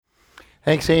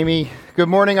Thanks, Amy. Good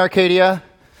morning, Arcadia.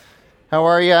 How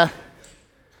are you?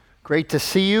 Great to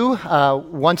see you.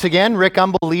 Once again, Rick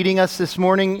Umble leading us this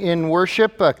morning in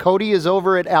worship. Cody is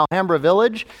over at Alhambra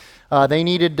Village. They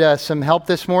needed some help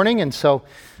this morning, and so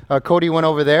Cody went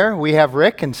over there. We have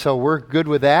Rick, and so we're good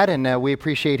with that, and we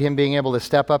appreciate him being able to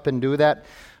step up and do that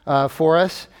for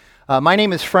us. My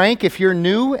name is Frank, if you're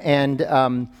new,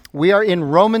 and we are in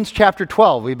Romans chapter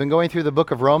 12. We've been going through the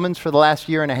book of Romans for the last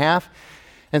year and a half.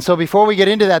 And so before we get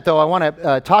into that, though, I want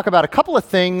to talk about a couple of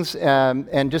things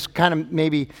and just kind of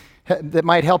maybe that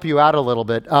might help you out a little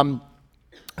bit.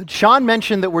 Sean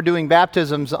mentioned that we're doing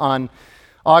baptisms on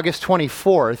August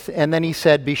 24th, and then he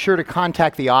said, be sure to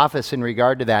contact the office in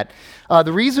regard to that.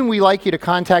 The reason we like you to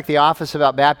contact the office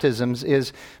about baptisms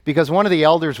is because one of the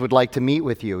elders would like to meet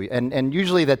with you. And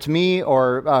usually that's me,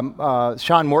 or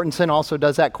Sean Mortensen also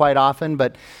does that quite often,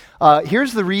 but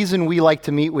here's the reason we like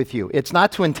to meet with you. It's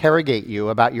not to interrogate you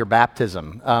about your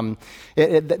baptism.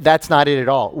 That's not it at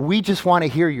all. We just want to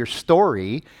hear your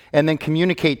story and then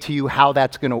communicate to you how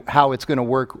it's going to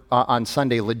work on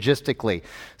Sunday logistically.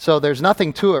 So there's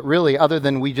nothing to it really other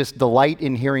than we just delight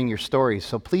in hearing your stories.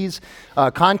 So please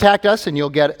contact us and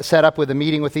you'll get set up with a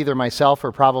meeting with either myself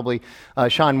or probably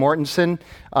Sean Mortensen.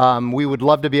 We would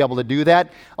love to be able to do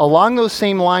that. Along those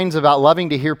same lines about loving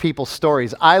to hear people's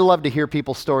stories, I love to hear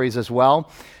people's stories as well.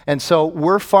 And so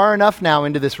we're far enough now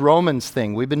into this Romans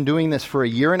thing. We've been doing this for a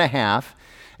year and a half,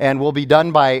 and we'll be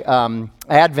done by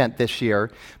Advent this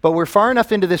year. But we're far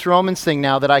enough into this Romans thing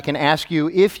now that I can ask you,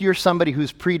 if you're somebody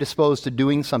who's predisposed to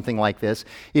doing something like this,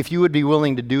 if you would be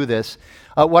willing to do this,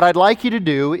 what I'd like you to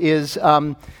do is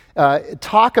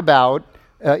talk about,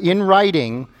 in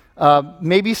writing,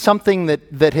 maybe something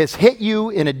that has hit you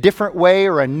in a different way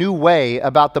or a new way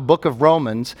about the book of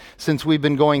Romans since we've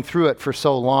been going through it for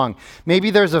so long. Maybe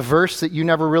there's a verse that you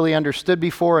never really understood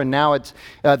before and now it's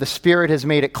the Spirit has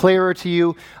made it clearer to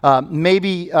you.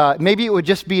 Maybe it would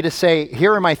just be to say,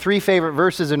 here are my 3 favorite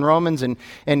verses in Romans and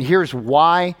here's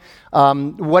why.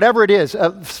 Whatever it is,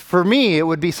 for me it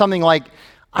would be something like,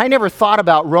 I never thought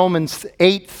about Romans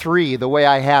 8:3 the way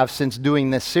I have since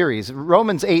doing this series.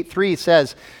 Romans 8:3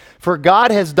 says, for God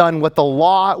has done what the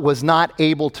law was not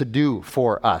able to do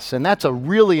for us. And that's a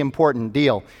really important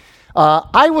deal.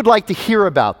 I would like to hear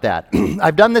about that.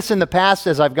 I've done this in the past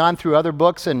as I've gone through other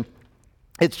books, and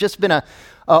it's just been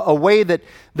a way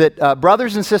that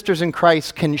brothers and sisters in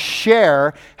Christ can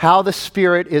share how the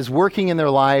Spirit is working in their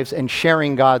lives and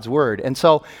sharing God's Word. And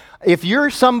so if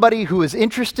you're somebody who is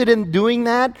interested in doing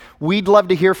that, we'd love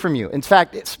to hear from you. In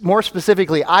fact, more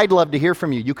specifically, I'd love to hear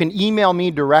from you. You can email me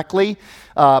directly.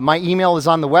 My email is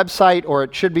on the website, or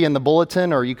it should be in the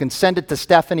bulletin, or you can send it to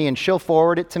Stephanie and she'll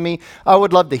forward it to me. I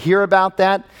would love to hear about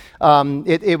that.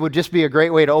 It would just be a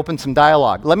great way to open some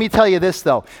dialogue. Let me tell you this,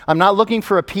 though. I'm not looking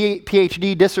for a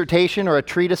PhD dissertation or a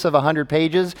treatise of 100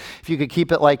 pages. If you could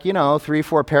keep it like, 3,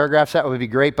 4 paragraphs, that would be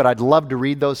great, but I'd love to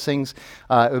read those things.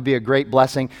 It would be a great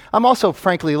blessing. I'm also,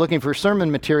 frankly, looking for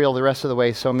sermon material the rest of the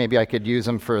way, so maybe I could use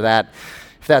them for that,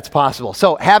 if that's possible.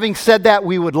 So having said that,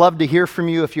 we would love to hear from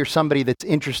you if you're somebody that's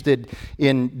interested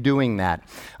in doing that.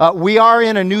 We are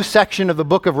in a new section of the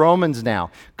book of Romans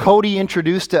now. Cody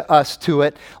introduced us to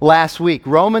it last week.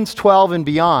 Romans 12 and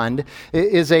beyond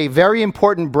is a very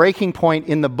important breaking point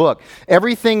in the book.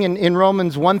 Everything in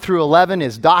Romans 1 through 11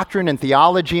 is doctrine and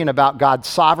theology and about God's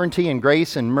sovereignty and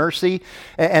grace and mercy.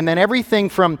 And then everything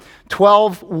from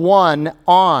 12:1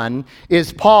 on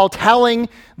is Paul telling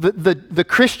the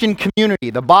Christian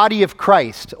community, the body of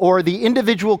Christ, or the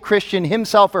individual Christian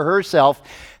himself or herself,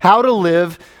 how to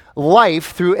live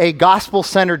life through a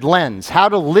gospel-centered lens, how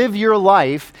to live your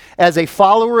life as a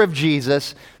follower of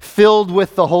Jesus filled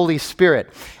with the Holy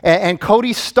Spirit. And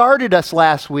Cody started us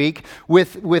last week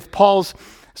with Paul's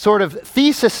sort of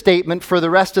thesis statement for the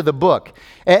rest of the book.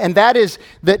 And that is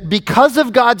that because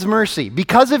of God's mercy,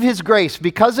 because of His grace,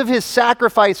 because of His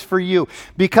sacrifice for you,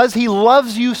 because He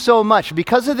loves you so much,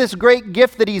 because of this great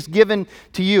gift that He's given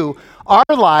to you,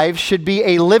 our lives should be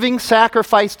a living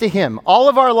sacrifice to Him. All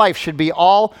of our life should be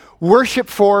all worship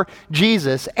for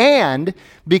Jesus. And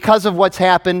because of what's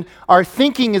happened, our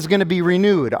thinking is going to be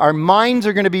renewed. Our minds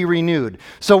are going to be renewed.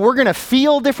 So we're going to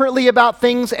feel differently about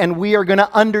things, and we are going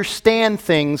to understand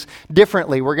things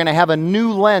differently. We're going to have a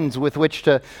new lens with which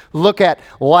to look at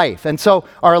life. And so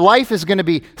our life is going to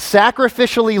be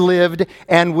sacrificially lived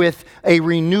and with a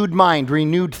renewed mind,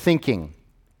 renewed thinking.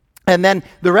 And then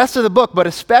the rest of the book, but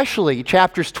especially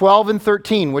chapters 12 and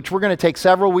 13, which we're going to take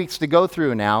several weeks to go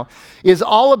through now, is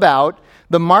all about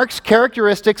the marks,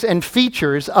 characteristics, and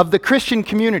features of the Christian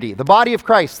community, the body of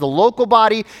Christ, the local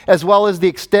body as well as the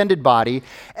extended body,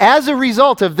 as a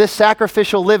result of this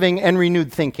sacrificial living and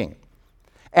renewed thinking.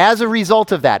 as a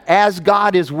result of that, as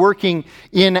God is working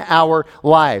in our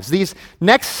lives. These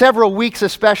next several weeks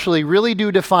especially really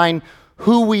do define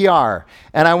who we are.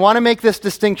 And I want to make this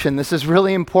distinction. This is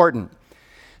really important.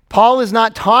 Paul is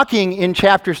not talking in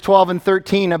chapters 12 and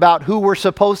 13 about who we're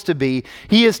supposed to be.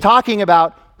 He is talking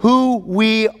about who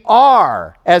we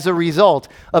are as a result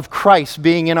of Christ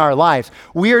being in our lives.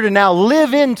 We are to now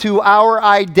live into our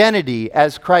identity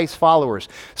as Christ followers.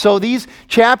 So these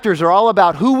chapters are all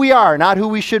about who we are, not who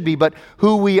we should be, but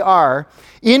who we are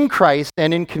in Christ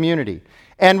and in community.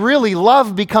 And really,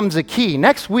 love becomes a key.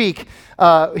 Next week,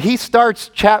 he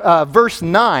starts verse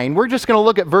 9. We're just going to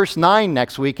look at verse 9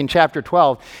 next week in chapter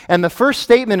 12. And the first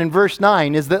statement in verse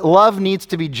 9 is that love needs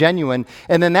to be genuine.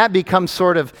 And then that becomes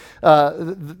sort of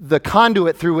the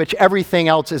conduit through which everything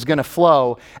else is going to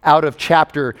flow out of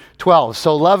chapter 12.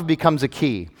 So love becomes a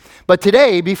key. But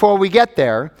today, before we get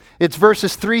there, it's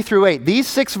verses 3 through 8. These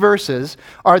 6 verses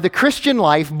are the Christian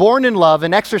life born in love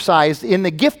and exercised in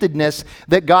the giftedness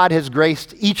that God has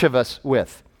graced each of us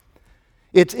with.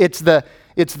 It's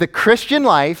the Christian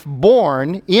life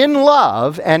born in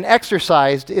love and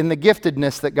exercised in the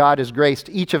giftedness that God has graced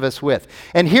each of us with.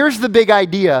 And here's the big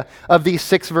idea of these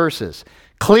 6 verses.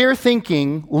 Clear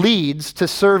thinking leads to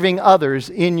serving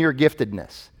others in your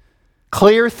giftedness.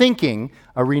 Clear thinking,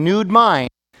 a renewed mind,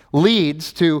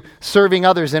 leads to serving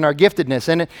others in our giftedness.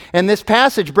 And this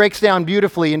passage breaks down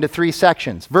beautifully into 3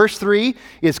 sections. Verse 3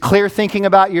 is clear thinking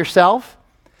about yourself.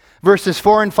 Verses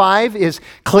 4 and 5 is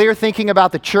clear thinking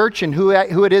about the church and who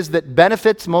it is that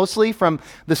benefits mostly from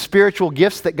the spiritual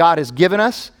gifts that God has given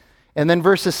us. And then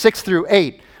verses 6 through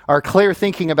 8 are clear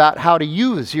thinking about how to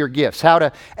use your gifts, how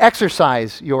to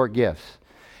exercise your gifts.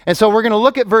 And so we're going to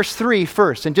look at verse 3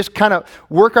 first and just kind of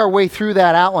work our way through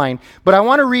that outline. But I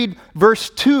want to read verse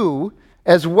 2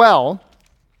 as well,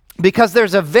 because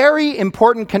there's a very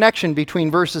important connection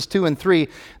between verses 2 and 3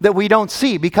 that we don't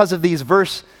see because of these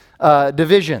verse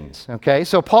divisions. Okay,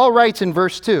 so Paul writes in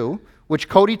verse 2, which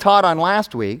Cody taught on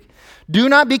last week, "Do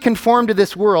not be conformed to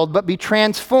this world, but be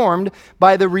transformed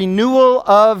by the renewal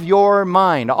of your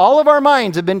mind." All of our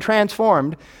minds have been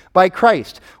transformed by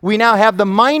Christ. We now have the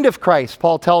mind of Christ,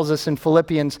 Paul tells us in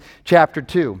Philippians chapter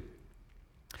 2.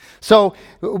 So,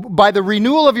 by the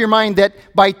renewal of your mind, that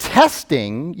by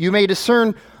testing you may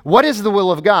discern what is the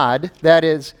will of God, that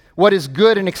is, what is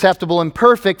good and acceptable and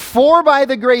perfect. For by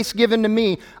the grace given to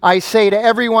me, I say to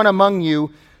everyone among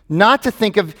you, not to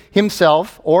think of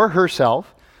himself or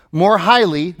herself more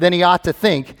highly than he ought to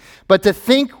think, but to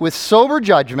think with sober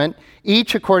judgment,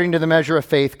 each according to the measure of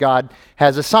faith God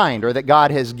has assigned, or that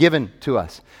God has given to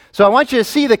us. So I want you to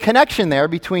see the connection there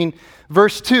between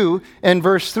verse 2 and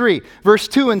verse 3. Verse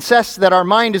 2 insists that our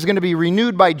mind is going to be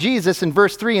renewed by Jesus, and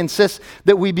verse 3 insists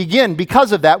that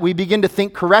because of that, we begin to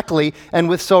think correctly and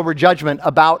with sober judgment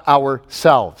about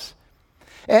ourselves.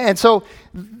 And so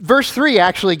verse 3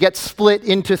 actually gets split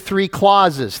into 3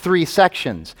 clauses, 3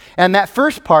 sections. And that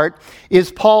first part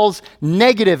is Paul's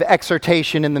negative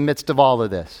exhortation in the midst of all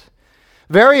of this.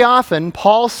 Very often,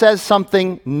 Paul says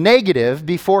something negative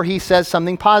before he says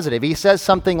something positive. He says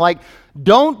something like,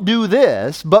 don't do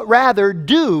this, but rather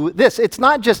do this. It's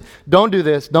not just, don't do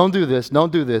this, don't do this,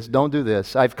 don't do this, don't do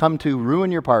this. I've come to ruin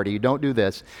your party, don't do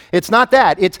this. It's not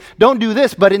that. It's, don't do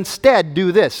this, but instead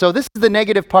do this. So this is the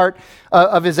negative part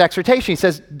of his exhortation. He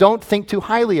says, don't think too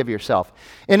highly of yourself.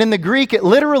 And in the Greek, it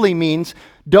literally means,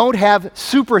 don't have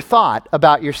super thought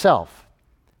about yourself.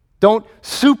 Don't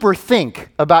super think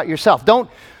about yourself. Don't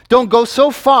go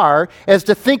so far as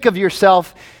to think of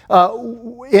yourself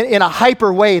in a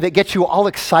hyper way that gets you all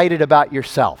excited about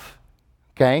yourself.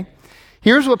 Okay?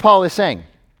 Here's what Paul is saying.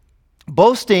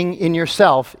 Boasting in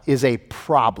yourself is a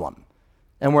problem,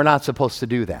 and we're not supposed to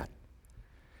do that.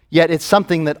 Yet it's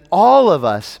something that all of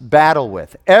us battle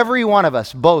with. Every one of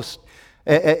us boasts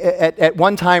at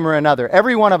one time or another.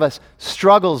 Every one of us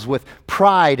struggles with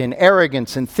pride and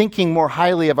arrogance and thinking more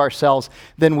highly of ourselves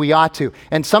than we ought to.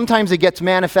 And sometimes it gets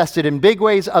manifested in big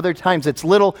ways, other times it's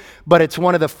little, but it's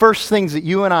one of the first things that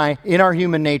you and I, in our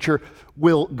human nature,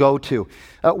 will go to.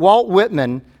 Walt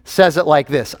Whitman says it like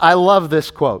this. I love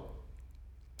this quote.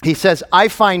 He says, "I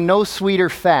find no sweeter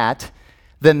fat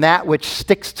than that which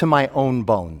sticks to my own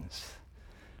bones."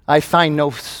 I find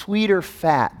no sweeter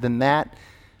fat than that.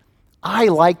 I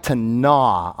like to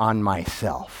gnaw on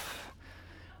myself.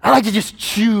 I like to just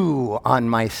chew on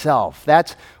myself.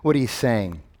 That's what he's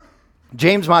saying.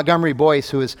 James Montgomery Boyce,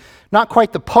 who is not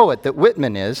quite the poet that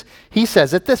Whitman is, he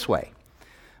says it this way.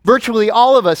 Virtually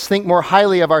all of us think more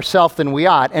highly of ourselves than we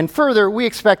ought, and further, we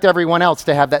expect everyone else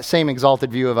to have that same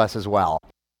exalted view of us as well.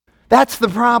 That's the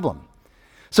problem.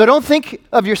 So don't think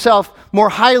of yourself more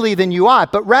highly than you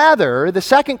ought, but rather, the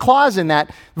second clause in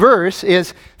that verse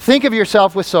is think of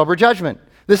yourself with sober judgment.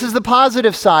 This is the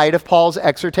positive side of Paul's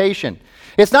exhortation.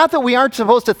 It's not that we aren't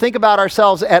supposed to think about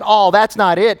ourselves at all. That's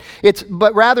not it.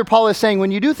 But rather, Paul is saying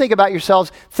when you do think about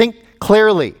yourselves, think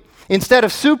clearly. Instead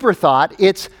of super thought,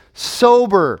 it's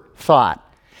sober thought.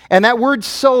 And that word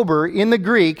sober in the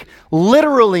Greek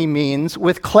literally means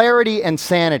with clarity and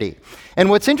sanity. And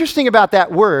what's interesting about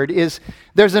that word is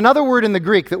there's another word in the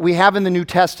Greek that we have in the New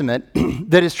Testament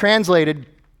that is translated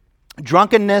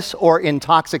drunkenness or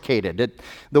intoxicated.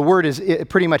 The word is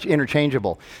pretty much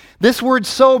interchangeable. This word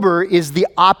sober is the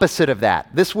opposite of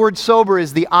that. This word sober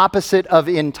is the opposite of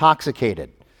intoxicated.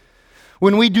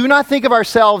 When we do not think of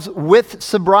ourselves with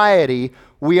sobriety,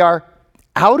 we are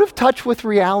out of touch with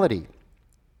reality.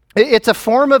 It's a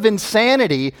form of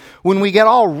insanity when we get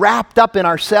all wrapped up in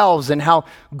ourselves and how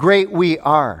great we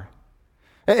are.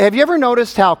 Have you ever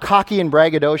noticed how cocky and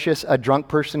braggadocious a drunk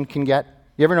person can get?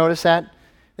 You ever notice that?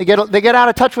 They get out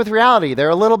of touch with reality. They're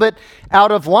a little bit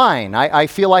out of line. I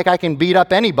feel like I can beat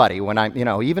up anybody when I'm,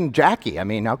 even Jackie. I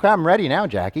mean, okay, I'm ready now,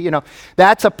 Jackie.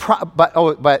 That's but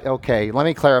okay, let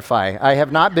me clarify. I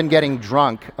have not been getting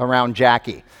drunk around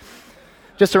Jackie.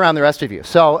 Just around the rest of you.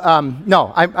 So,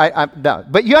 no, no.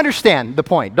 But you understand the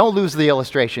point. Don't lose the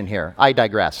illustration here. I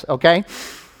digress, okay?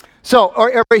 So,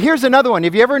 or here's another one.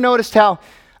 Have you ever noticed how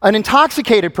an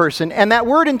intoxicated person, and that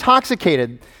word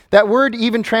intoxicated, that word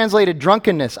even translated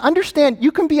drunkenness, understand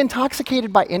you can be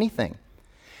intoxicated by anything.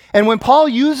 And when Paul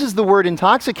uses the word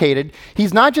intoxicated,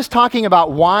 he's not just talking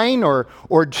about wine or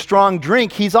strong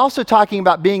drink, he's also talking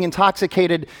about being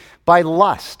intoxicated by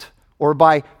lust, or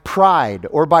by pride,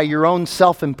 or by your own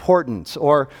self-importance,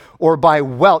 or by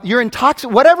wealth.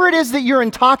 Whatever it is that you're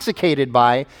intoxicated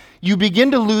by, you begin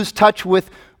to lose touch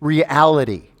with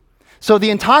reality. So the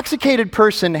intoxicated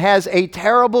person has a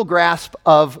terrible grasp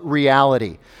of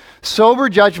reality. Sober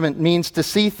judgment means to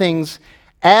see things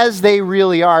as they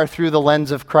really are through the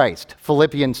lens of Christ.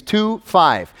 Philippians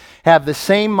 2:5. Have the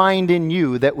same mind in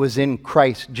you that was in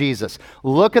Christ Jesus.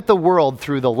 Look at the world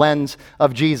through the lens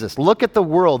of Jesus. Look at the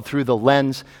world through the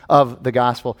lens of the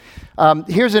gospel.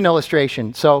 Here's an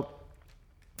illustration. So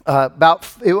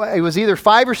it was either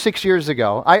 5 or 6 years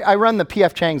ago. I run the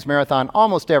P.F. Chang's Marathon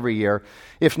almost every year.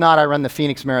 If not, I run the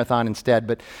Phoenix Marathon instead.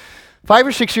 But 5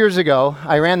 or 6 years ago,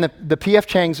 I ran the P.F.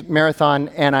 Chang's Marathon,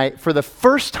 and for the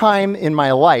first time in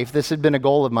my life, this had been a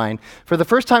goal of mine, for the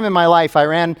first time in my life, I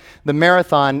ran the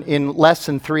marathon in less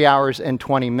than 3 hours and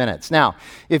 20 minutes. Now,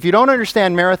 if you don't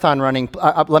understand marathon running,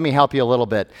 let me help you a little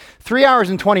bit. 3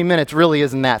 hours and 20 minutes really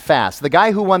isn't that fast. The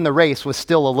guy who won the race was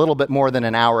still a little bit more than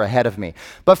an hour ahead of me.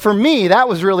 But for me, that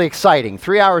was really exciting.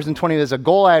 3 hours and 20 minutes, a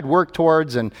goal I had worked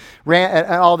towards and ran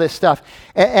and all this stuff.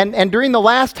 And during the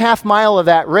last half mile of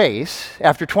that race,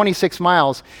 after 26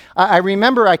 miles, I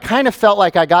remember I kind of felt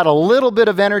like I got a little bit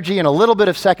of energy and a little bit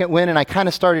of second wind, and I kind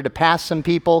of started to pass some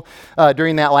people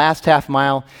during that last half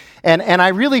mile. And I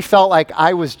really felt like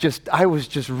I was just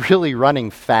really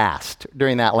running fast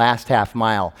during that last half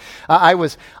mile. I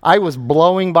was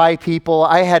blowing by people.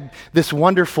 I had this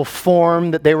wonderful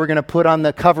form that they were going to put on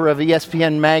the cover of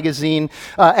ESPN magazine.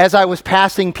 As I was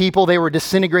passing people, they were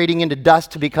disintegrating into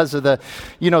dust because of the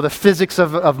physics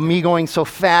of me going so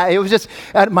fast. It was just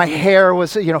my hair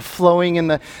was flowing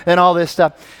and all this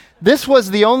stuff. This was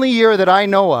the only year that I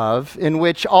know of in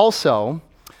which also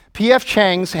P.F.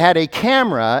 Chang's had a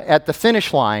camera at the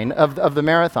finish line of the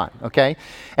marathon, okay?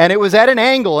 And it was at an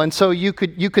angle, and so you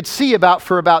could see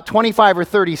for about 25 or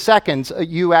 30 seconds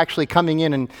you actually coming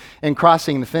in and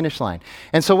crossing the finish line.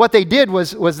 And so what they did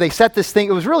was they set this thing,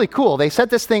 it was really cool. They set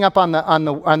this thing up on their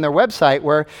website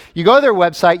where you go to their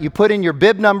website, you put in your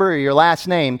bib number or your last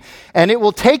name, and it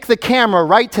will take the camera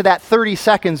right to that 30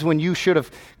 seconds when you should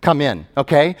have come in,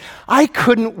 okay? I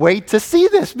couldn't wait to see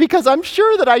this because I'm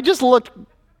sure that I just looked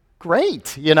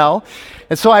great, And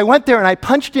so I went there and I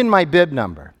punched in my bib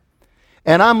number.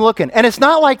 And I'm looking. And it's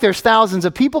not like there's thousands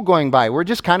of people going by. We're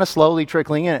just kind of slowly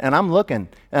trickling in. And I'm looking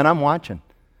and I'm watching.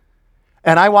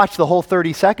 And I watched the whole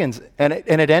 30 seconds and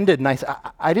it ended. And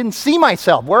I didn't see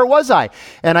myself. Where was I?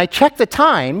 And I checked the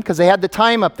time because they had the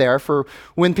time up there for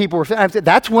when people were finished.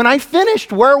 That's when I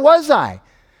finished. Where was I?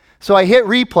 So I hit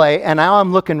replay and now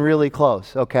I'm looking really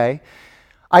close, okay?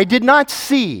 I did not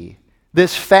see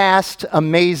this fast,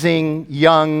 amazing,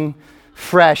 young,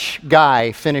 fresh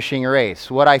guy finishing a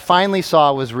race. What I finally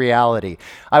saw was reality.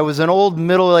 I was an old,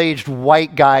 middle-aged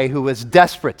white guy who was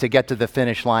desperate to get to the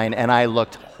finish line, and I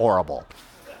looked horrible.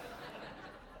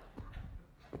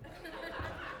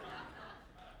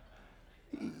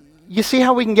 You see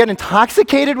how we can get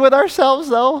intoxicated with ourselves,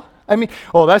 though? I mean,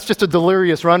 oh, that's just a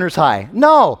delirious runner's high.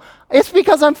 No, it's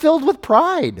because I'm filled with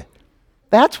pride.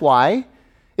 That's why.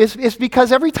 It's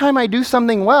because every time I do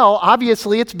something well,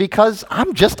 obviously it's because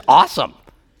I'm just awesome.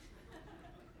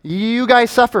 You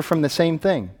guys suffer from the same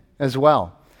thing as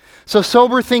well. So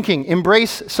sober thinking,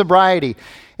 embrace sobriety.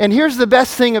 And here's the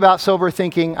best thing about sober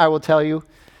thinking, I will tell you.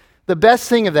 The best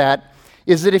thing of that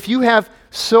is that if you have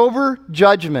sober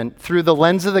judgment through the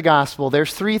lens of the gospel,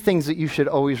 there's three things that you should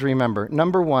always remember.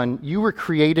 Number one, you were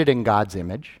created in God's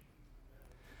image.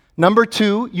 Number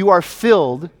two, you are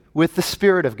filled with the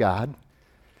Spirit of God.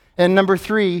 And number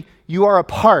three, you are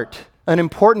an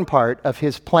important part of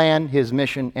His plan, His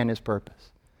mission, and His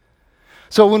purpose.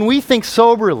 So when we think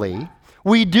soberly,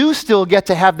 we do still get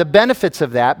to have the benefits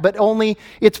of that, but only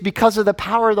it's because of the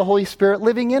power of the Holy Spirit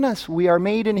living in us. We are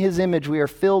made in His image, we are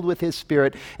filled with His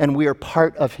Spirit, and we are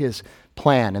part of His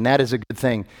plan, and that is a good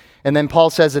thing. And then Paul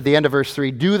says at the end of verse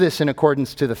 3, do this in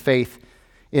accordance to the faith,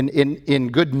 in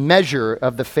good measure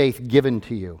of the faith given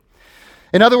to you.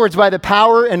 In other words, by the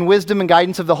power and wisdom and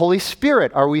guidance of the Holy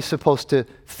Spirit are we supposed to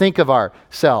think of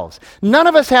ourselves. None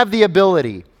of us have the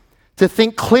ability to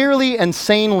think clearly and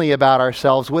sanely about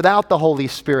ourselves without the Holy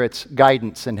Spirit's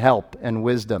guidance and help and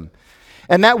wisdom.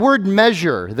 And that word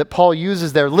measure that Paul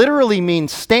uses there literally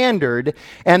means standard,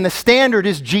 and the standard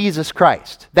is Jesus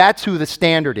Christ. That's who the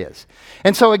standard is.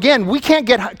 And so again, we can't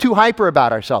get too hyper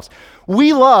about ourselves.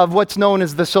 We love what's known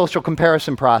as the social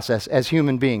comparison process as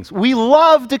human beings. We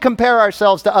love to compare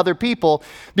ourselves to other people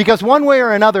because one way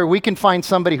or another we can find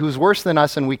somebody who's worse than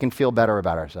us and we can feel better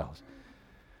about ourselves.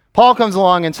 Paul comes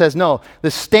along and says, no,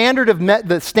 the standard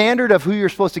of who you're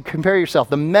supposed to compare yourself,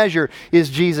 the measure is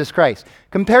Jesus Christ.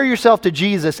 Compare yourself to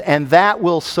Jesus, and that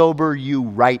will sober you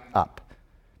right up.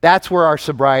 That's where our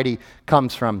sobriety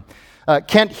comes from.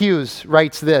 Kent Hughes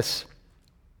writes this: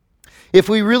 if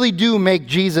we really do make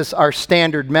Jesus our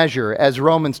standard measure, as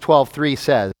Romans 12:3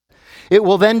 says, it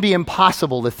will then be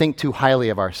impossible to think too highly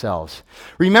of ourselves.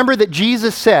 Remember that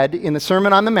Jesus said in the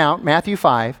Sermon on the Mount, Matthew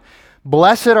 5,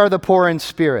 blessed are the poor in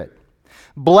spirit.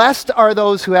 Blessed are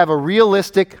those who have a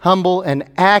realistic, humble, and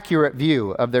accurate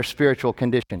view of their spiritual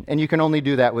condition. And you can only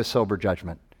do that with sober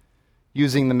judgment,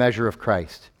 using the measure of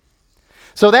Christ.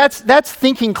 So that's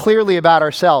thinking clearly about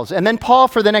ourselves. And then Paul,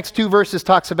 for the next two verses,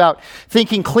 talks about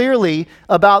thinking clearly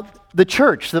about the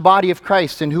church, the body of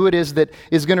Christ, and who it is that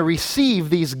is going to receive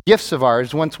these gifts of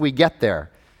ours once we get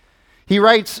there. He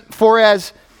writes, For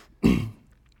as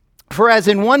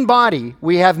in one body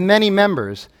we have many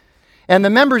members, and the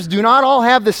members do not all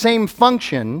have the same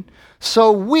function,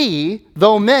 so we,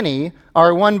 though many,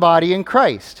 are one body in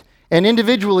Christ, and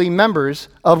individually members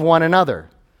of one another.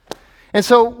 And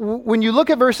so when you look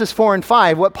at verses 4 and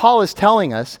 5, what Paul is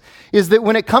telling us is that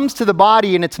when it comes to the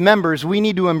body and its members, we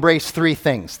need to embrace three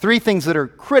things that are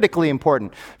critically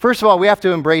important. First of all, we have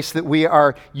to embrace that we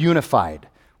are unified.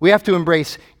 We have to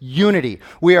embrace unity.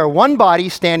 We are one body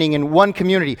standing in one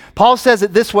community. Paul says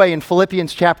it this way in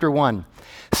Philippians chapter 1.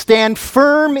 Stand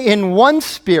firm in one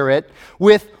spirit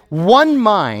with one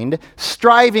mind,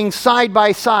 striving side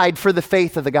by side for the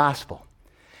faith of the gospel.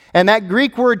 And that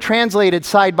Greek word translated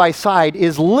side by side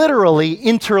is literally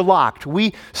interlocked.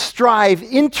 We strive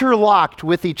interlocked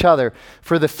with each other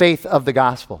for the faith of the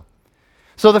gospel.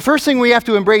 So the first thing we have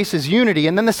to embrace is unity.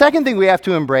 And then the second thing we have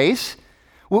to embrace,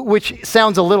 which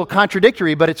sounds a little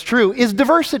contradictory, but it's true, is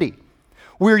diversity.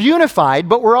 We're unified,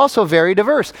 but we're also very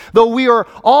diverse. Though we are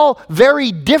all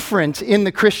very different in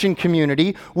the Christian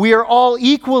community, we are all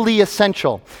equally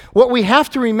essential. What we have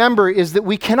to remember is that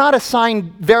we cannot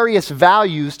assign various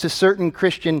values to certain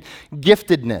Christian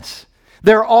giftedness.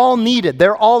 They're all needed.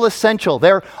 They're all essential.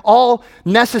 They're all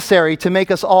necessary to make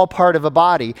us all part of a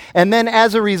body. And then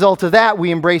as a result of that,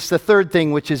 we embrace the third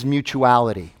thing, which is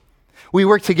mutuality. We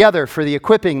work together for the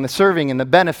equipping, the serving, and the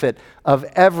benefit of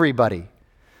everybody.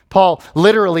 Paul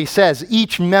literally says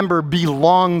each member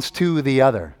belongs to the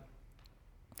other.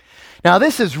 Now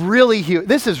this is really huge.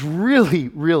 This is really,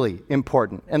 really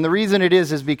important. And the reason it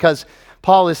is because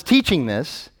Paul is teaching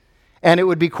this, and it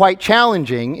would be quite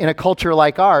challenging in a culture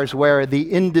like ours where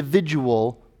the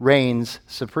individual reigns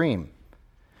supreme.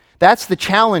 That's the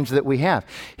challenge that we have.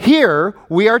 Here,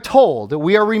 we are told,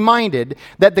 we are reminded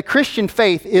that the Christian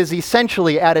faith is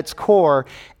essentially at its core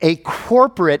a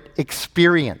corporate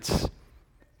experience.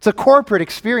 It's a corporate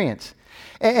experience.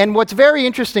 And what's very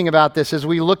interesting about this as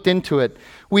we looked into it,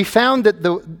 we found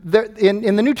that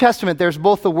in the New Testament, there's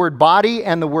both the word body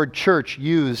and the word church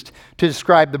used to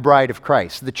describe the bride of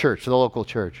Christ, the church, the local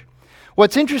church.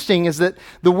 What's interesting is that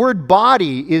the word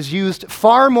body is used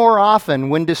far more often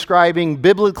when describing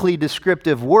biblically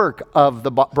descriptive work of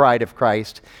the bride of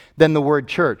Christ than the word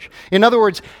church. In other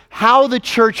words, how the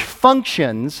church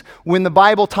functions, when the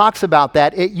Bible talks about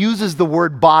that, it uses the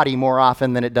word body more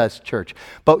often than it does church.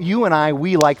 But you and I,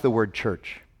 we like the word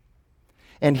church.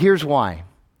 And here's why.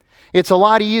 It's a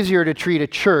lot easier to treat a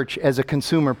church as a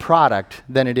consumer product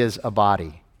than it is a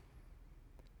body.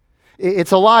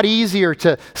 It's a lot easier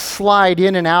to slide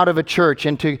in and out of a church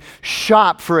and to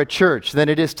shop for a church than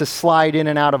it is to slide in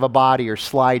and out of a body or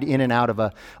slide in and out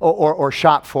of or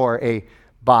shop for a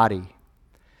body.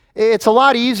 It's a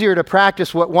lot easier to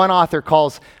practice what one author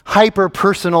calls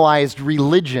hyper-personalized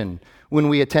religion when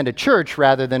we attend a church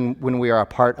rather than when we are a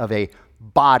part of a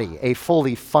body, a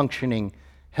fully functioning,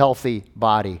 healthy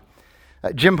body.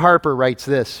 Jim Harper writes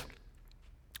this: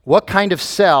 "What kind of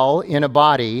cell in a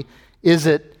body is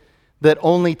it that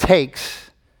only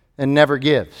takes and never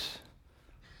gives?"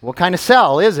 What kind of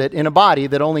cell is it in a body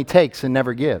that only takes and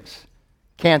never gives?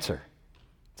 Cancer.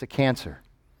 It's a cancer.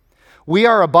 We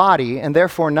are a body, and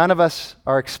therefore none of us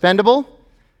are expendable,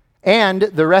 and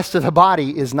the rest of the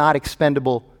body is not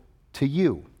expendable to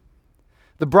you.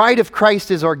 The bride of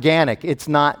Christ is organic. It's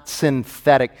not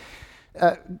synthetic.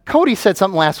 Cody said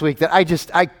something last week that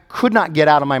I could not get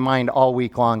out of my mind all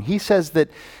week long. He says that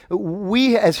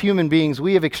we as human beings,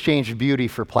 we have exchanged beauty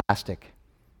for plastic.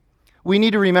 We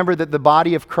need to remember that the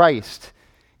body of Christ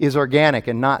is organic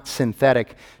and not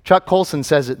synthetic. Chuck Colson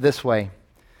says it this way: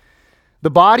 "The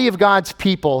body of God's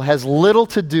people has little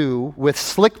to do with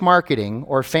slick marketing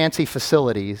or fancy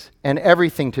facilities and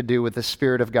everything to do with the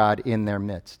Spirit of God in their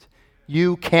midst."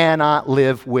 You cannot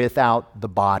live without the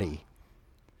body.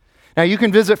 Now, you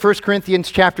can visit 1 Corinthians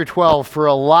chapter 12 for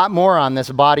a lot more on this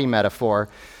body metaphor.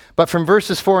 But from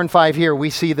verses 4 and 5 here, we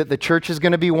see that the church is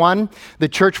going to be one. The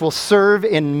church will serve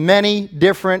in many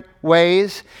different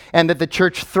ways, and that the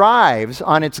church thrives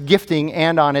on its gifting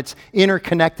and on its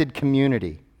interconnected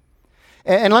community.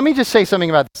 And let me just say something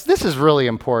about this. This is really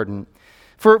important.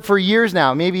 For years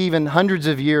now, maybe even hundreds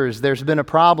of years, there's been a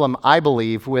problem, I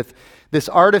believe, with this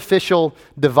artificial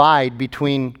divide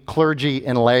between clergy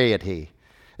and laity.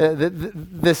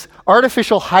 This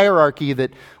artificial hierarchy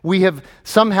that we have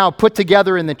somehow put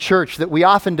together in the church that we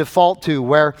often default to,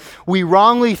 where we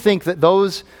wrongly think that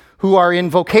those who are in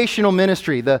vocational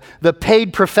ministry, the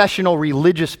paid professional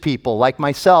religious people like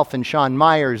myself and Sean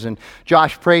Myers and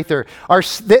Josh Prather,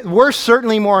 we're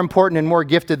certainly more important and more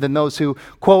gifted than those who,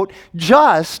 quote,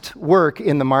 just work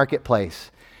in the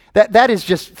marketplace. That is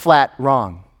just flat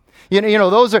wrong. You know,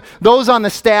 those on the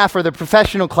staff are the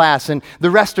professional class, and the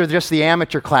rest are just the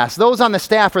amateur class. Those on the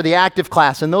staff are the active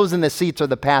class, and those in the seats are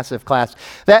the passive class.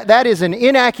 That is an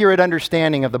inaccurate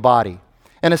understanding of the body,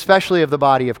 and especially of the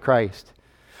body of Christ.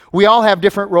 We all have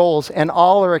different roles, and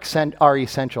all are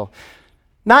essential.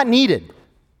 Not needed.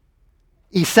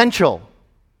 Essential.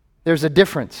 There's a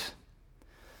difference.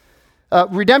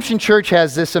 Redemption Church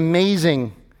has this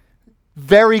amazing,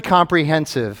 very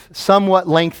comprehensive, somewhat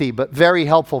lengthy, but very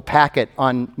helpful packet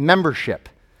on membership.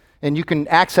 And you can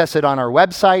access it on our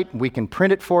website. We can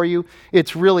print it for you.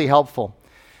 It's really helpful.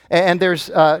 And there's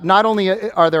not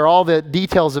only are there all the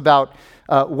details about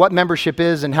what membership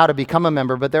is and how to become a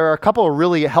member, but there are a couple of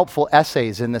really helpful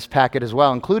essays in this packet as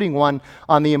well, including one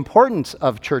on the importance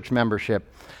of church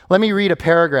membership. Let me read a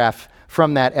paragraph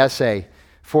from that essay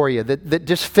for you that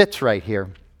just fits right here.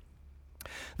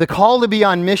 "The call to be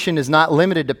on mission is not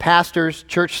limited to pastors,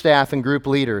 church staff, and group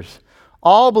leaders.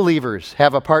 All believers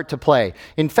have a part to play.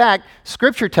 In fact,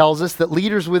 Scripture tells us that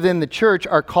leaders within the church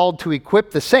are called to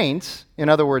equip the saints," in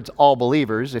other words, all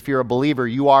believers. If you're a believer,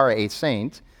 you are a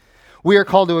saint. "We are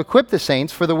called to equip the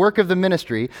saints for the work of the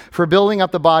ministry, for building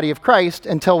up the body of Christ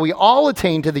until we all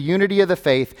attain to the unity of the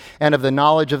faith and of the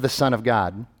knowledge of the Son of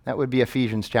God." That would be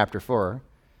Ephesians chapter 4.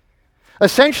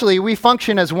 "Essentially, we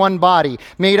function as one body,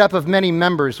 made up of many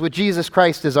members, with Jesus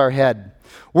Christ as our head.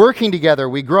 Working together,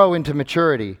 we grow into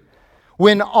maturity.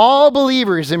 When all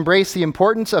believers embrace the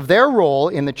importance of their role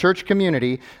in the church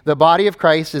community, the body of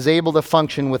Christ is able to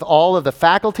function with all of the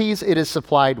faculties it is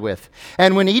supplied with.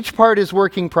 And when each part is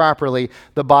working properly,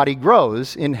 the body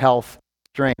grows in health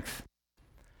and strength."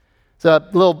 It's a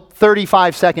little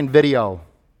 35-second video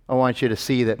I want you to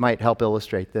see that might help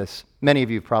illustrate this. Many of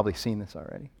you have probably seen this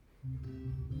already.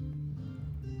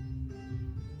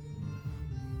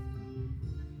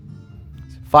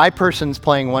 5 persons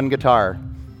playing one guitar.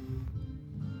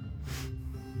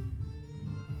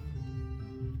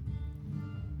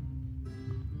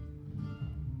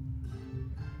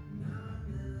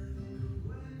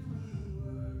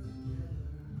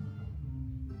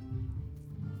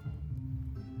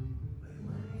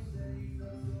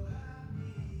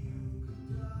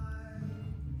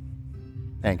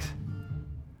 Thanks.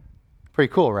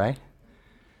 Pretty cool, right?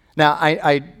 Now,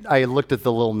 I looked at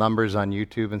the little numbers on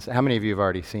YouTube, and how many of you have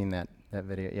already seen that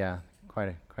video? Yeah,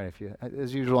 quite a few.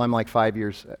 As usual, I'm like 5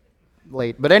 years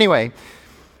late. But anyway,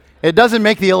 it doesn't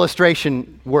make the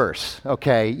illustration worse,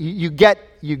 okay? You get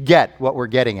what we're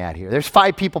getting at here. There's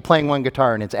 5 people playing one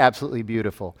guitar, and it's absolutely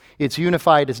beautiful. It's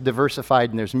unified, it's diversified,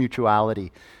 and there's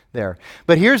mutuality there.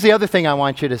 But here's the other thing I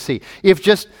want you to see. If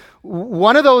just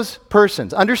one of those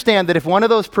persons, understand that if one of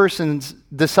those persons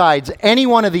decides any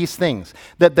one of these things,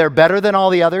 that they're better than all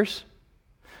the others,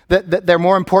 that they're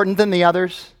more important than the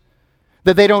others,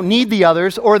 that they don't need the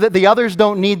others, or that the others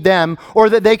don't need them, or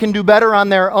that they can do better on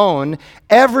their own,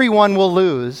 everyone will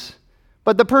lose.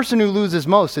 But the person who loses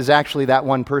most is actually that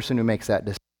one person who makes that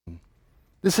decision.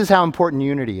 This is how important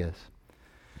unity is.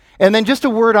 And then just a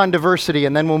word on diversity,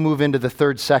 and then we'll move into the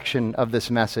third section of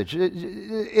this message.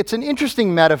 It's an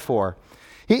interesting metaphor.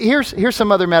 Here's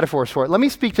some other metaphors for it. Let me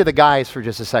speak to the guys for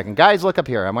just a second. Guys, look up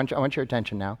here. I want your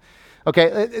attention now.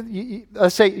 Okay,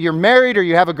 let's say you're married or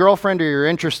you have a girlfriend or you're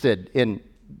interested in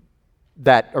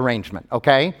that arrangement,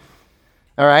 okay?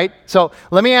 All right? So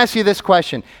let me ask you this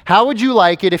question. How would you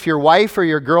like it if your wife or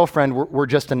your girlfriend were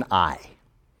just an eye?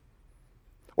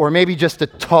 Or maybe just a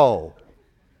toe?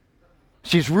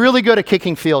 She's really good at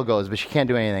kicking field goals, but she can't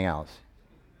do anything else.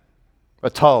 A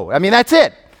toe. I mean, that's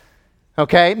it.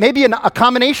 Okay? Maybe a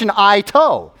combination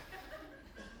eye-toe.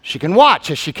 She can watch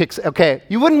as she kicks. Okay,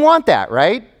 you wouldn't want that,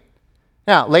 right?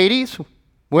 Now, ladies,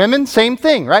 women, same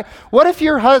thing, right? What if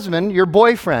your husband, your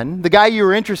boyfriend, the guy you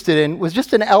were interested in, was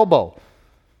just an elbow?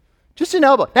 Just an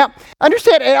elbow. Now,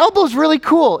 understand, an elbow is really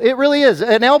cool. It really is.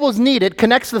 An elbow is neat. It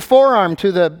connects the forearm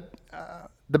to the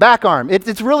back arm.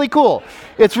 It's really cool.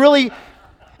 It's really,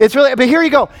 but here you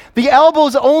go. The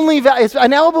elbow's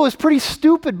an elbow is pretty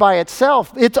stupid by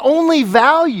itself. Its only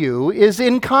value is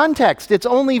in context. Its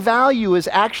only value is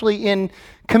actually in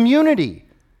community.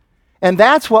 And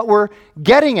that's what we're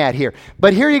getting at here.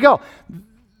 But here you go.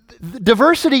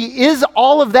 Diversity is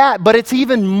all of that, but it's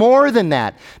even more than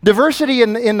that. Diversity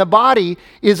in the body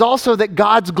is also that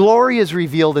God's glory is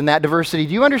revealed in that diversity.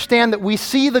 Do you understand that we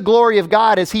see the glory of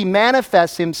God as He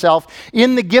manifests Himself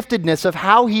in the giftedness of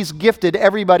how He's gifted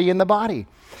everybody in the body?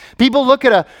 People look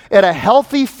at a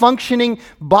healthy, functioning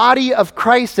body of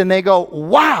Christ and they go,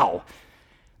 wow!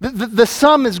 The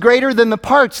sum is greater than the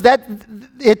parts. That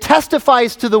it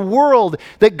testifies to the world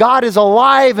that God is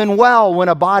alive and well when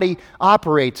a body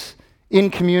operates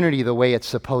in community the way it's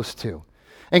supposed to.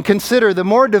 And consider, the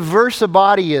more diverse a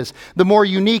body is, the more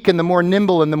unique and the more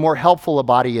nimble and the more helpful a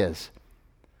body is.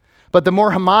 But the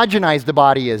more homogenized the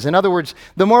body is, in other words,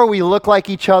 the more we look like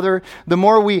each other, the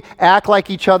more we act like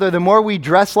each other, the more we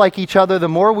dress like each other, the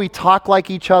more we talk like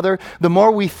each other, the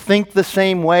more we think the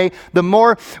same way, the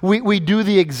more we do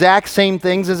the exact same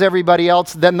things as everybody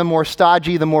else, then the more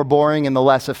stodgy, the more boring, and the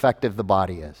less effective the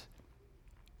body is.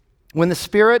 When the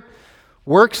Spirit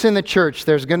works in the church,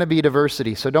 there's going to be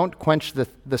diversity, so don't quench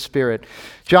the Spirit.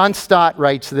 John Stott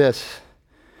writes this: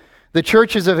 the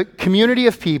church is a community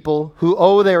of people who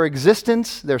owe their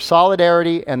existence, their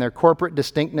solidarity, and their corporate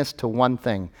distinctness to one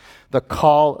thing: the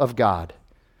call of God.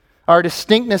 Our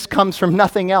distinctness comes from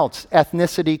nothing else: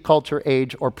 ethnicity, culture,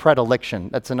 age, or predilection.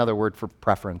 That's another word for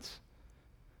preference.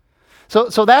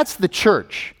 So that's the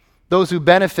church, those who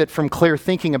benefit from clear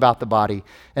thinking about the body,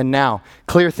 and now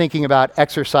clear thinking about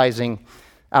exercising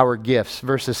our gifts.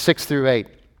 Verses 6 through 8.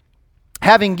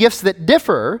 Having gifts that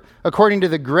differ according to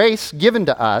the grace given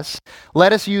to us,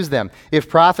 let us use them. If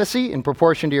prophecy, in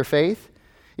proportion to your faith.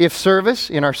 If service,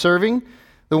 in our serving.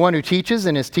 The one who teaches,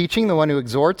 in his teaching. The one who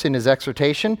exhorts, in his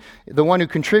exhortation. The one who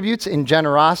contributes, in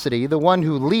generosity. The one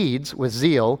who leads, with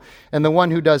zeal. And the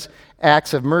one who does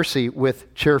acts of mercy,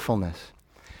 with cheerfulness.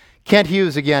 Kent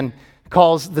Hughes, again,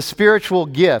 calls the spiritual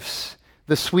gifts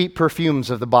the sweet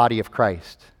perfumes of the body of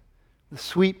Christ. The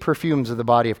sweet perfumes of the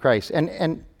body of Christ.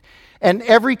 And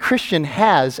every Christian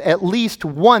has at least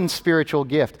one spiritual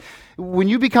gift. When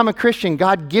you become a Christian,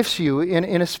 God gifts you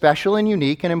in a special and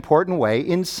unique and important way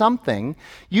in something.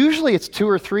 Usually it's 2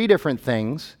 or 3 different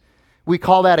things. We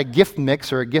call that a gift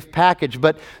mix or a gift package,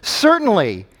 but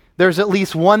certainly there's at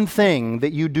least one thing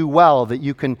that you do well that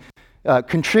you can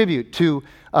contribute to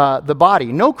the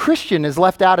body. No Christian is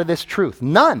left out of this truth.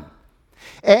 None.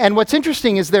 And what's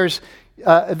interesting is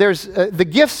the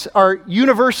gifts are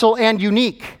universal and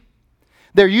unique.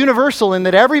 They're universal in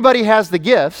that everybody has the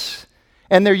gifts,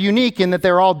 and they're unique in that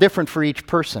they're all different for each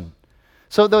person.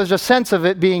 So there's a sense of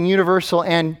it being universal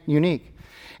and unique.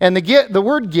 And the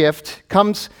word gift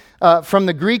comes from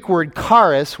the Greek word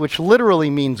charis, which literally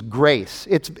means grace.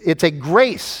 It's a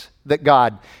grace that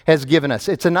God has given us.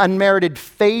 It's an unmerited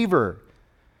favor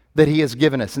that he has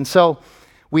given us. And so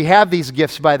we have these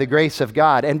gifts by the grace of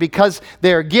God. And because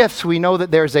they are gifts, we know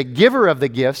that there's a giver of the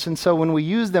gifts. And so when we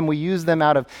use them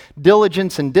out of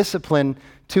diligence and discipline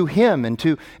to him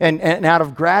and out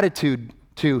of gratitude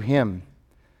to him.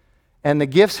 And the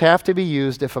gifts have to be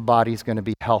used if a body's going to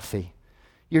be healthy.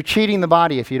 You're cheating the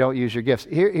body if you don't use your gifts.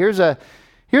 Here's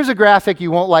a graphic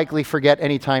you won't likely forget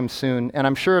anytime soon, and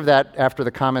I'm sure of that after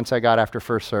the comments I got after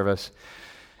first service.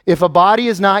 If a body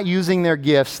is not using their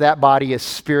gifts, that body is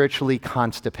spiritually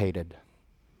constipated.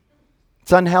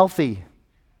 It's unhealthy.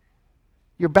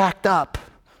 You're backed up.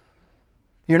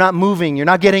 You're not moving. You're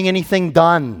not getting anything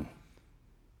done.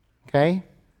 Okay?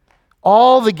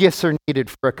 All the gifts are needed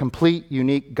for a complete,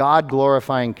 unique,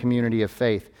 God-glorifying community of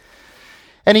faith.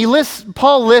 And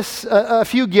Paul lists a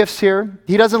few gifts here.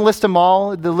 He doesn't list them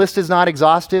all. The list is not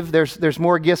exhaustive. There's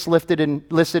more gifts listed in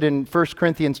 1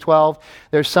 Corinthians 12.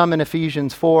 There's some in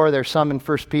Ephesians 4. There's some in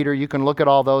 1 Peter. You can look at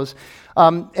all those.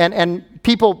 And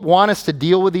people want us to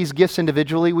deal with these gifts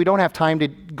individually. We don't have time to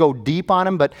go deep on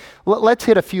them, but let's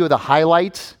hit a few of the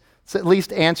highlights. Let's at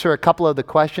least answer a couple of the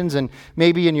questions, and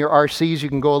maybe in your RCs you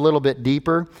can go a little bit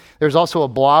deeper. There's also a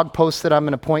blog post that I'm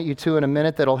going to point you to in a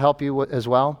minute that'll help you as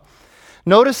well.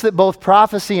 Notice that both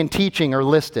prophecy and teaching are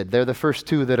listed. They're the first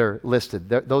two that are listed.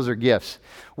 Those are gifts.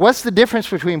 What's the difference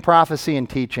between prophecy and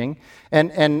teaching,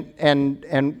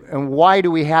 and why do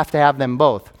we have to have them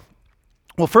both?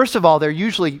 Well, first of all, they're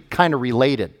usually kind of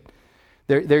related.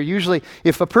 They're usually,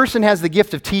 if a person has the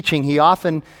gift of teaching, he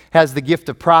often has the gift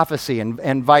of prophecy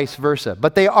and vice versa.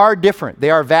 But they are different. They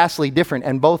are vastly different,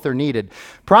 and both are needed.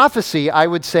 Prophecy, I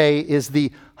would say, is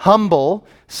the humble,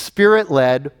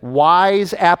 Spirit-led,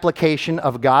 wise application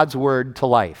of God's word to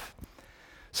life.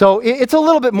 So it's a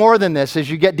little bit more than this as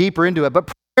you get deeper into it,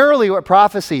 but primarily what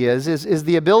prophecy is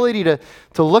the ability to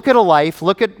look at a life,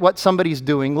 look at what somebody's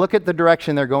doing, look at the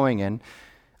direction they're going in,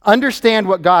 understand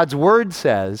what God's word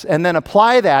says, and then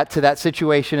apply that to that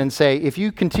situation and say, if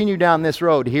you continue down this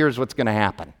road, here's what's going to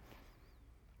happen.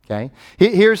 Okay?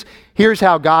 Here's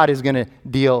how God is going to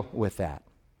deal with that.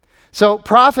 So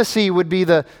prophecy would be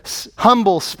the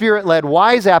humble, Spirit-led,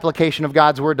 wise application of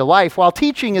God's word to life, while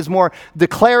teaching is more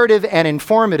declarative and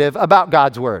informative about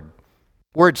God's word.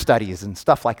 Word studies and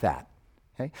stuff like that.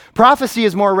 Okay? Prophecy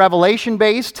is more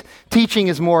revelation-based. Teaching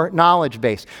is more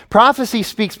knowledge-based. Prophecy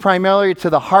speaks primarily to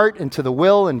the heart and to the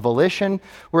will and volition,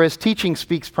 whereas teaching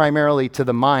speaks primarily to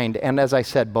the mind. And as I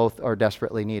said, both are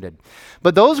desperately needed.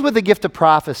 But those with the gift of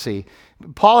prophecy,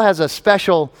 Paul has a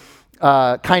special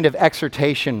kind of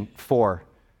exhortation for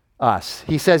us.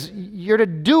 He says, you're to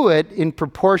do it in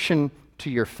proportion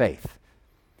to your faith.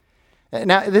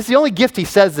 Now, this is the only gift he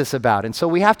says this about, and so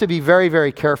we have to be very,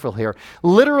 very careful here.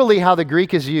 Literally, how the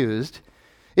Greek is used,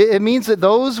 it means that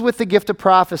those with the gift of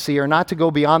prophecy are not to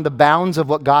go beyond the bounds of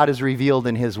what God has revealed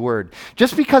in his word.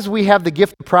 Just because we have the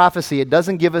gift of prophecy, it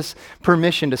doesn't give us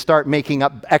permission to start making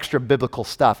up extra biblical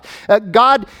stuff.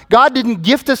 God didn't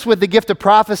gift us with the gift of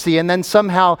prophecy and then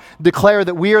somehow declare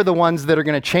that we are the ones that are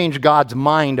going to change God's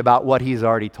mind about what he's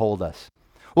already told us.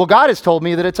 Well, God has told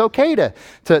me that it's okay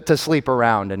to sleep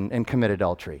around and commit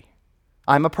adultery.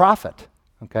 I'm a prophet,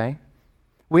 okay?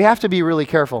 We have to be really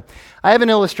careful. I have an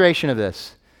illustration of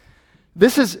this.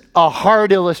 This is a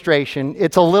hard illustration.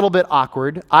 It's a little bit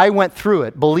awkward. I went through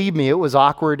it. Believe me, it was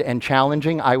awkward and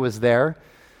challenging. I was there.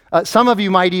 Some of you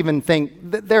might even think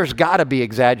there's got to be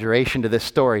exaggeration to this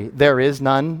story. There is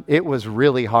none. It was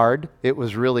really hard. It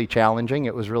was really challenging.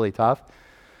 It was really tough.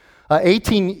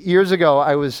 18 years ago,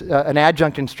 I was an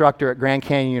adjunct instructor at Grand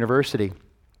Canyon University.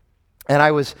 And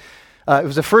it was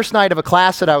the first night of a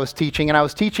class that I was teaching, and I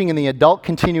was teaching in the adult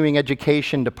continuing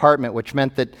education department, which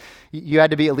meant that you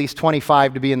had to be at least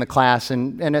 25 to be in the class.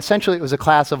 And essentially, it was a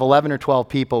class of 11 or 12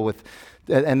 people,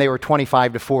 and they were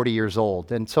 25 to 40 years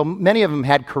old. And so many of them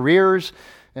had careers.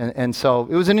 And so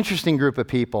it was an interesting group of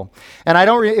people. And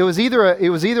it was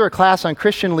either a class on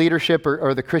Christian leadership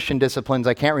or the Christian disciplines.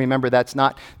 I can't remember. That's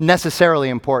not necessarily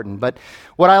important. But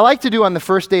what I like to do on the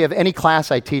first day of any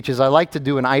class I teach is I like to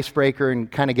do an icebreaker and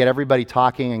kind of get everybody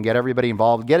talking and get everybody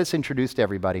involved, get us introduced to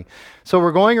everybody. So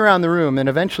we're going around the room, and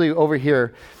eventually over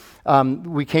here,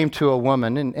 we came to a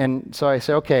woman, and so I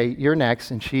said, okay, you're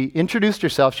next. And she introduced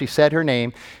herself. She said her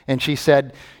name, and she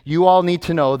said, you all need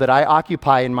to know that I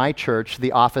occupy in my church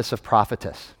the office of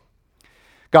prophetess.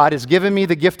 God has given me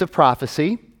the gift of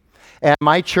prophecy, and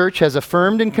my church has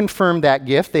affirmed and confirmed that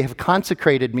gift. They have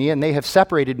consecrated me, and they have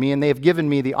separated me, and they have given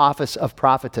me the office of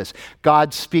prophetess.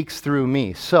 God speaks through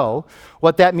me. So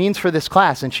what that means for this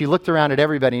class, and she looked around at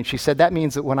everybody, and she said, that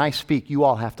means that when I speak, you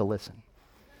all have to listen.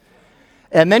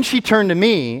 And then she turned to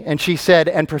me and she said,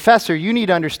 and Professor, you need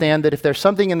to understand that if there's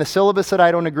something in the syllabus that I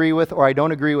don't agree with, or I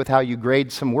don't agree with how you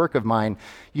grade some work of mine,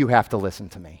 you have to listen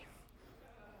to me.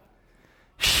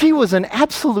 She was an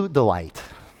absolute delight.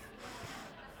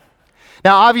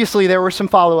 Now, obviously, there were some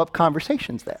follow-up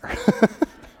conversations there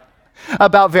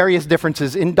about various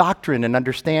differences in doctrine and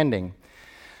understanding.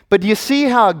 But do you see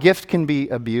how a gift can be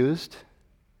abused?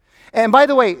 And by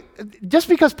the way, just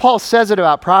because Paul says it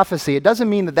about prophecy, it doesn't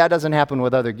mean that that doesn't happen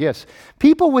with other gifts.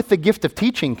 People with the gift of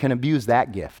teaching can abuse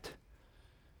that gift,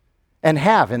 and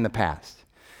have in the past.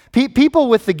 People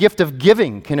with the gift of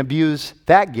giving can abuse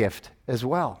that gift as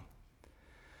well.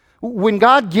 When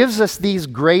God gives us these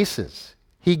graces,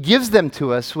 He gives them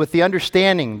to us with the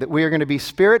understanding that we are going to be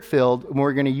Spirit-filled, and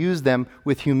we're going to use them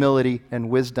with humility and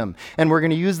wisdom. And we're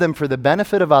going to use them for the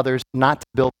benefit of others, not to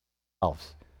build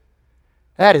ourselves.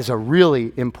 That is a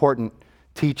really important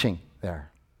teaching there.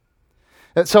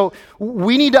 So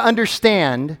we need to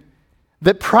understand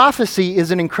that prophecy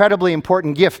is an incredibly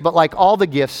important gift, but like all the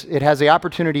gifts, it has the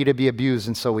opportunity to be abused,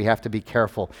 and so we have to be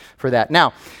careful for that.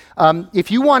 Now, if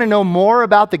you want to know more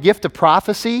about the gift of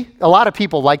prophecy, a lot of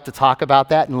people like to talk about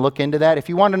that and look into that. If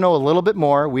you want to know a little bit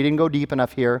more, we didn't go deep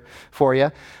enough here for you.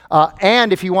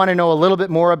 And if you want to know a little bit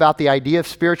more about the idea of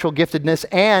spiritual giftedness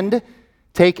and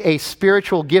take a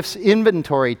spiritual gifts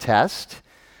inventory test,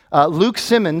 Luke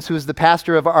Simmons, who is the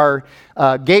pastor of our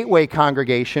Gateway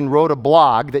congregation, wrote a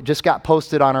blog that just got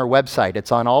posted on our website.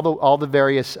 It's on all the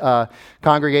various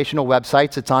congregational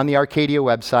websites. It's on the Arcadia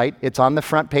website. It's on the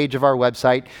front page of our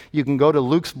website. You can go to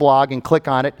Luke's blog and click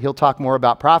on it. He'll talk more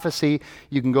about prophecy.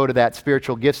 You can go to that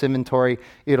spiritual gifts inventory.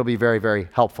 It'll be very, very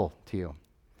helpful to you.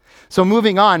 So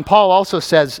moving on, Paul also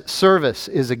says service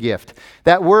is a gift.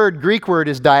 That word, Greek word,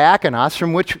 is diakonos,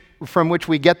 from which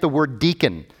we get the word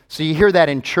deacon. So you hear that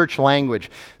in church language.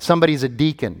 Somebody's a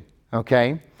deacon,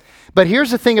 okay? But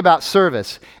here's the thing about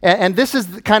service, and this is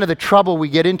kind of the trouble we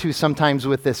get into sometimes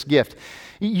with this gift.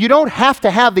 You don't have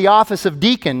to have the office of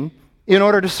deacon in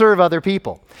order to serve other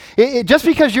people. Just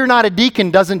because you're not a deacon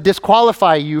doesn't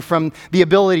disqualify you from the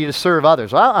ability to serve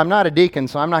others. Well, I'm not a deacon,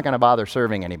 so I'm not going to bother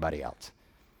serving anybody else.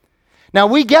 Now,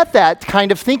 we get that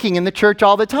kind of thinking in the church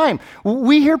all the time.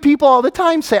 We hear people all the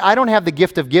time say, I don't have the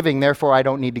gift of giving, therefore I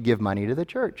don't need to give money to the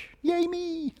church. Yay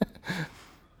me!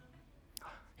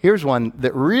 Here's one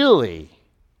that really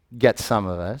gets some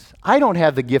of us. I don't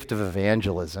have the gift of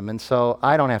evangelism, and so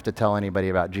I don't have to tell anybody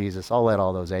about Jesus. I'll let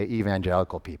all those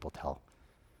evangelical people tell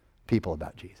people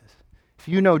about Jesus. If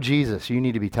you know Jesus, you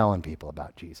need to be telling people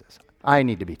about Jesus. I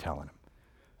need to be telling them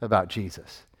about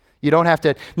Jesus. You don't have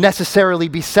to necessarily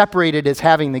be separated as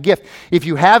having the gift. If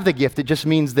you have the gift, it just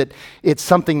means that it's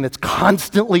something that's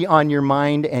constantly on your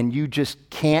mind and you just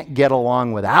can't get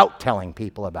along without telling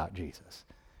people about Jesus.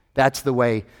 That's the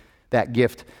way that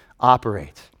gift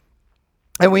operates.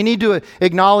 And we need to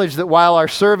acknowledge that while our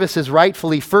service is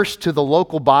rightfully first to the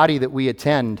local body that we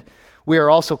attend, we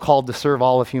are also called to serve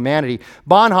all of humanity.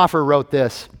 Bonhoeffer wrote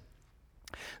this: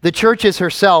 the church is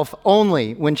herself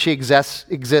only when she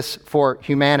exists for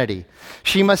humanity.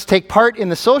 She must take part in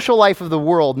the social life of the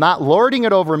world, not lording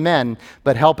it over men,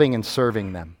 but helping and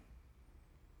serving them.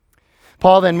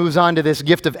 Paul then moves on to this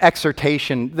gift of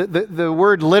exhortation. The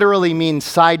word literally means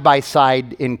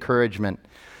side-by-side encouragement.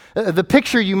 The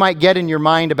picture you might get in your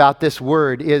mind about this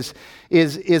word is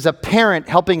a parent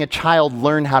helping a child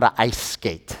learn how to ice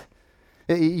skate.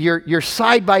 You're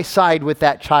side-by-side with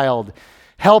that child,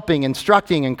 helping,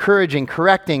 instructing, encouraging,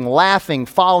 correcting, laughing,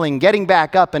 falling, getting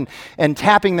back up and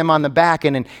tapping them on the back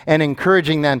and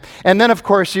encouraging them. And then, of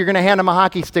course, you're going to hand them a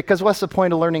hockey stick, because what's the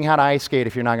point of learning how to ice skate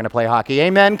if you're not going to play hockey?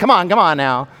 Amen? Come on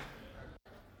now.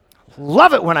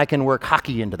 Love it when I can work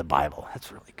hockey into the Bible.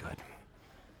 That's really good.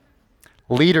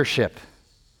 Leadership.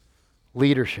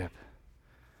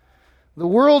 The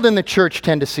world and the church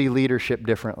tend to see leadership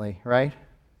differently, right?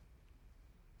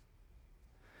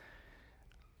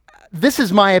 This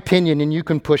is my opinion, and you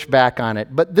can push back on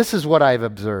it, but this is what I've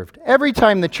observed. Every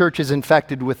time the church is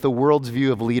infected with the world's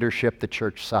view of leadership, the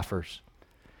church suffers.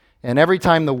 And every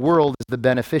time the world is the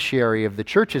beneficiary of the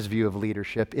church's view of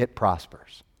leadership, it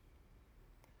prospers.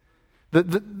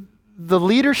 The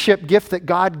leadership gift that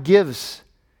God gives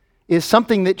is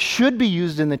something that should be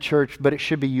used in the church, but it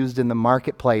should be used in the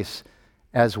marketplace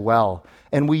as well.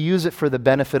 And we use it for the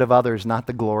benefit of others, not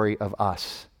the glory of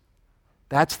us.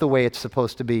 That's the way it's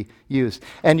supposed to be used.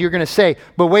 And you're going to say,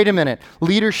 but wait a minute,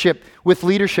 with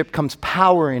leadership comes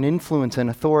power and influence and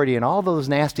authority and all those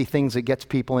nasty things that gets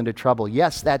people into trouble.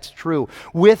 Yes, that's true.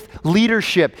 With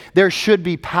leadership, there should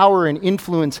be power and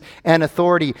influence and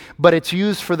authority, but it's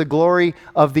used for the glory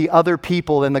of the other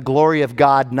people and the glory of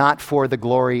God, not for the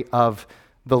glory of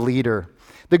the leader.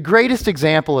 The greatest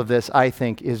example of this, I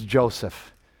think, is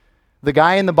Joseph, the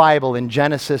guy in the Bible in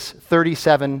Genesis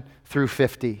 37 through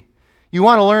 50. You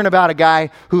want to learn about a guy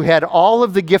who had all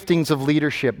of the giftings of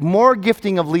leadership, more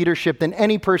gifting of leadership than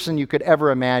any person you could ever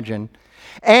imagine.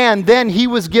 And then he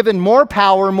was given more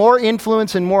power, more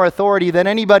influence, and more authority than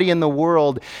anybody in the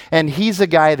world. And he's a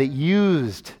guy that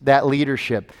used that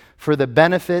leadership for the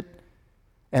benefit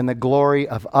and the glory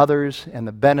of others and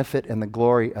the benefit and the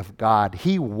glory of God.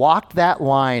 He walked that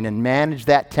line and managed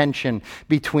that tension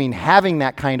between having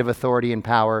that kind of authority and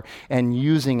power and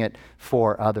using it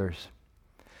for others.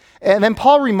 And then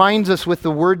Paul reminds us with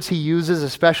the words he uses,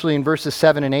 especially in verses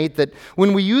 7 and 8, that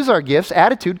when we use our gifts,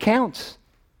 attitude counts.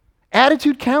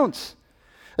 Attitude counts.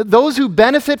 Those who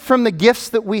benefit from the gifts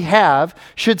that we have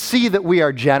should see that we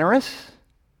are generous.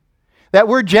 That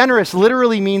word generous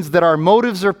literally means that our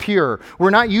motives are pure. We're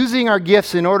not using our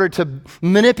gifts in order to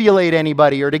manipulate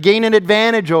anybody or to gain an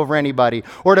advantage over anybody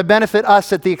or to benefit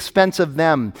us at the expense of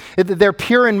them. They're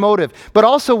pure in motive. But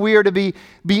also we are to be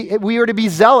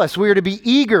zealous. We are to be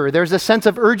eager. There's a sense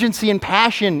of urgency and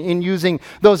passion in using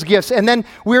those gifts. And then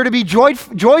we are to be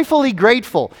joyfully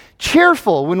grateful,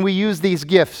 cheerful when we use these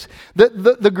gifts.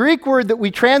 The Greek word that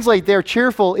we translate there,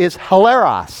 cheerful, is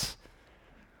hilaros.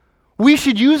 We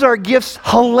should use our gifts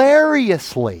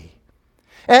hilariously.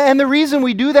 And the reason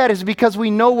we do that is because we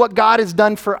know what God has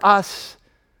done for us.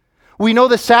 We know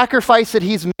the sacrifice that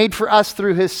He's made for us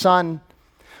through His Son.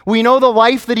 We know the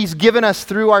life that He's given us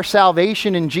through our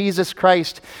salvation in Jesus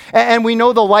Christ. And we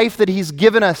know the life that He's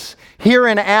given us here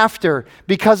and after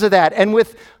because of that. And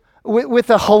with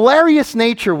a hilarious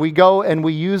nature, we go and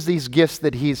we use these gifts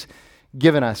that He's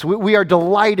given us. We are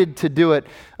delighted to do it.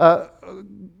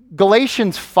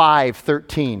 Galatians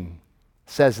 5:13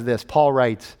 says this. Paul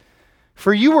writes,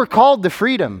 "For you were called to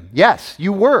freedom." Yes,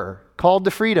 you were called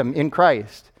to freedom in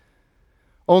Christ.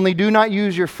 "Only do not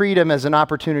use your freedom as an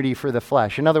opportunity for the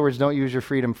flesh." In other words, don't use your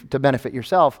freedom to benefit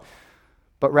yourself,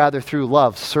 but rather through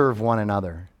love, serve one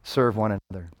another. Serve one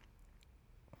another.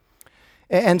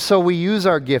 And so we use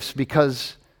our gifts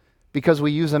because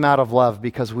we use them out of love,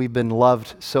 because we've been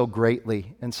loved so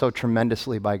greatly and so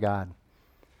tremendously by God.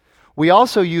 We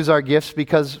also use our gifts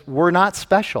because we're not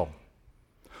special.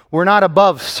 We're not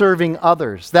above serving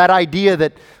others. That idea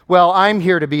that, well, I'm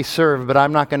here to be served, but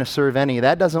I'm not going to serve any,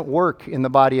 that doesn't work in the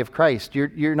body of Christ.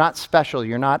 You're not special.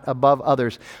 You're not above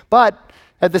others. But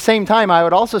at the same time, I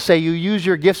would also say you use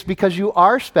your gifts because you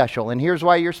are special. And here's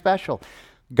why you're special.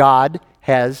 God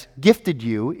has gifted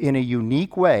you in a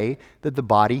unique way that the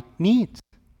body needs.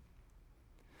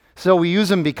 So we use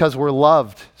them because we're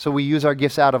loved. So we use our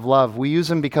gifts out of love. We use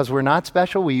them because we're not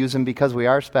special. We use them because we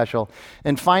are special.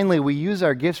 And finally, we use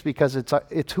our gifts because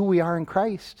it's who we are in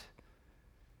Christ.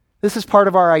 This is part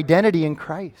of our identity in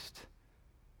Christ.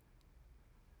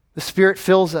 The Spirit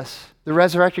fills us. The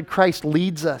resurrected Christ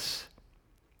leads us.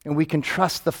 And we can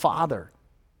trust the Father.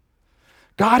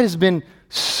 God has been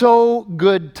so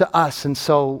good to us, and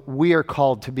so we are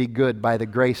called to be good by the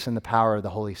grace and the power of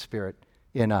the Holy Spirit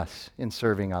in us, in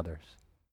serving others.